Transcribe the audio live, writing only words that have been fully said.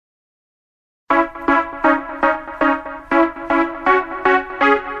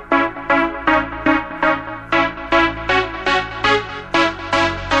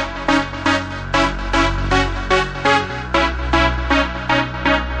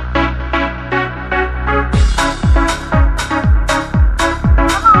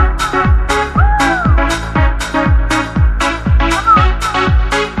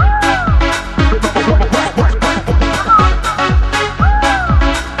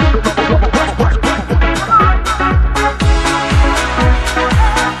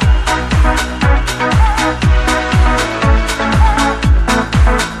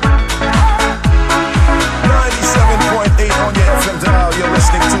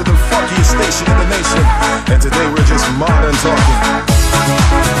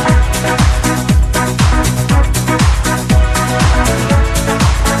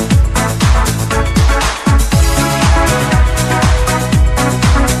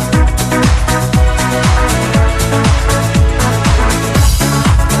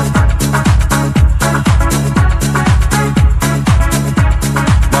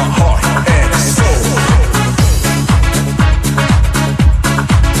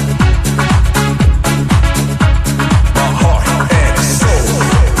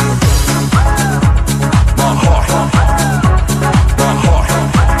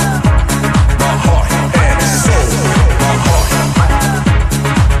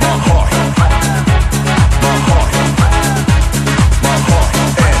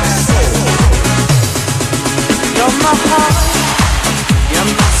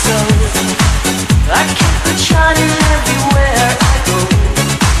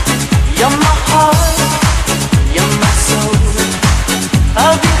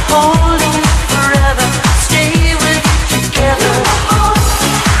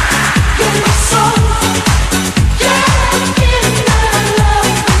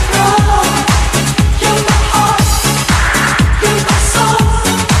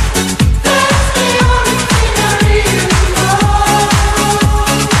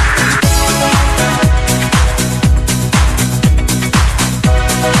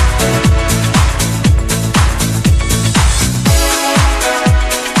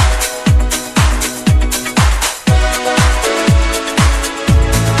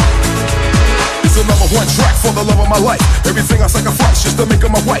life. Everything I sacrifice just to make her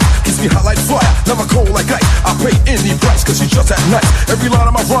my wife. Keeps me hot like fire, never cold like ice. I pay any price cause she's just that nice. Every line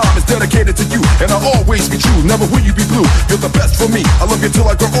of my rhyme is dedicated to you, and I'll always be true, never will you be blue. You're the best for me, I love you till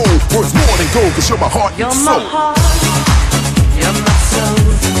I grow old. Worth more than gold cause you're my heart and soul. You're my heart, you're my soul.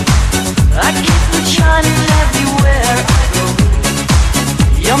 I keep it shining everywhere I go.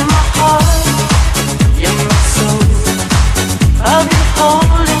 You're my heart, you're my soul. I'll be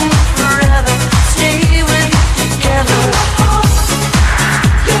holding you forever, stay with you together. You're my heart,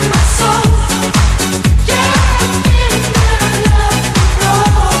 you're my soul. Yeah, I'm feeling that I love you, bro.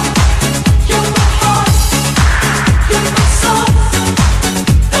 You're my heart, you're my soul.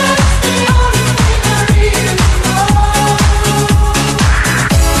 That's the only thing I really know.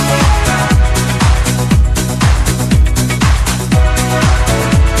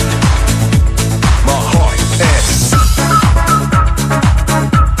 My heart and soul.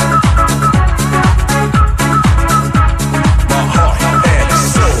 My heart and soul. My heart and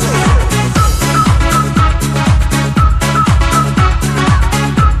soul.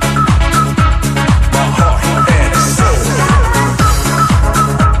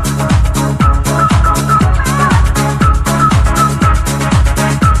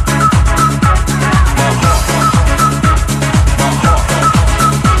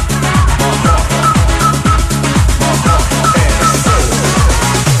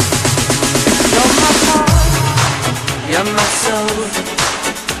 You're my soul.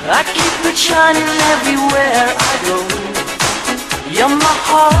 I keep it shining everywhere I go. You're my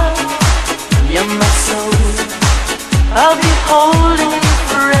heart, you're my soul. I'll be holding you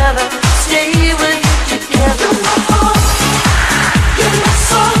forever, stay with you together. You're my heart, you're my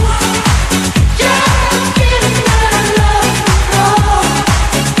soul. Yeah, I'm feeling that I love you, bro.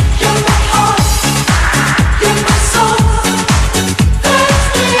 You're my heart, you're my soul. That's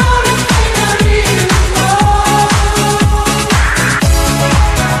the only thing I really know.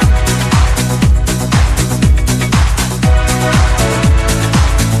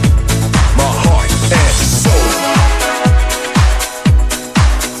 My heart and soul.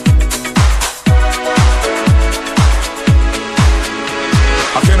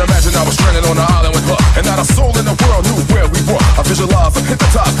 I can't imagine I was stranded on an island with her, and not a soul in the world knew where we were. I visualize, I'm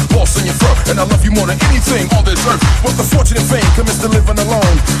hypnotized, lost in your fur, and I love you more than anything on this earth. But the fortune and fame commits to living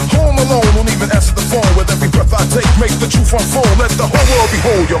alone. Home alone, won't even answer the phone. With every breath I take, make the truth unfold. Let the whole world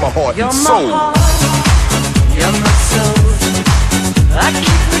behold. You're my heart You're and my soul. heart, you're my soul. I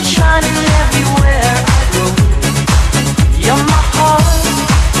keep it shining everywhere I go. You're my heart,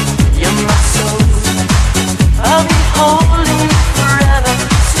 you're my soul. I'll be holding you forever,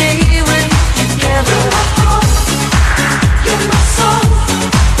 stay with you together. You're my heart, you're my soul.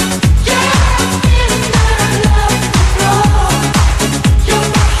 Yeah, I'm feeling that I love you, bro. You're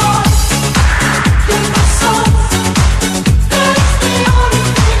my heart, you're my soul. That's the only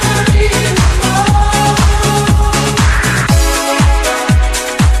thing I really know.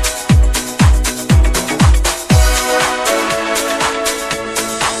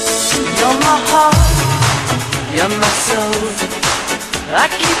 You're my heart, you're my soul. I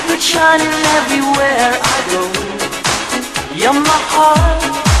keep it shining everywhere I go. You're my heart,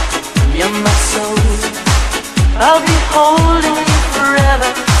 you're my soul. I'll be holding you forever,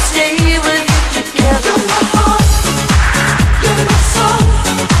 stay with you together.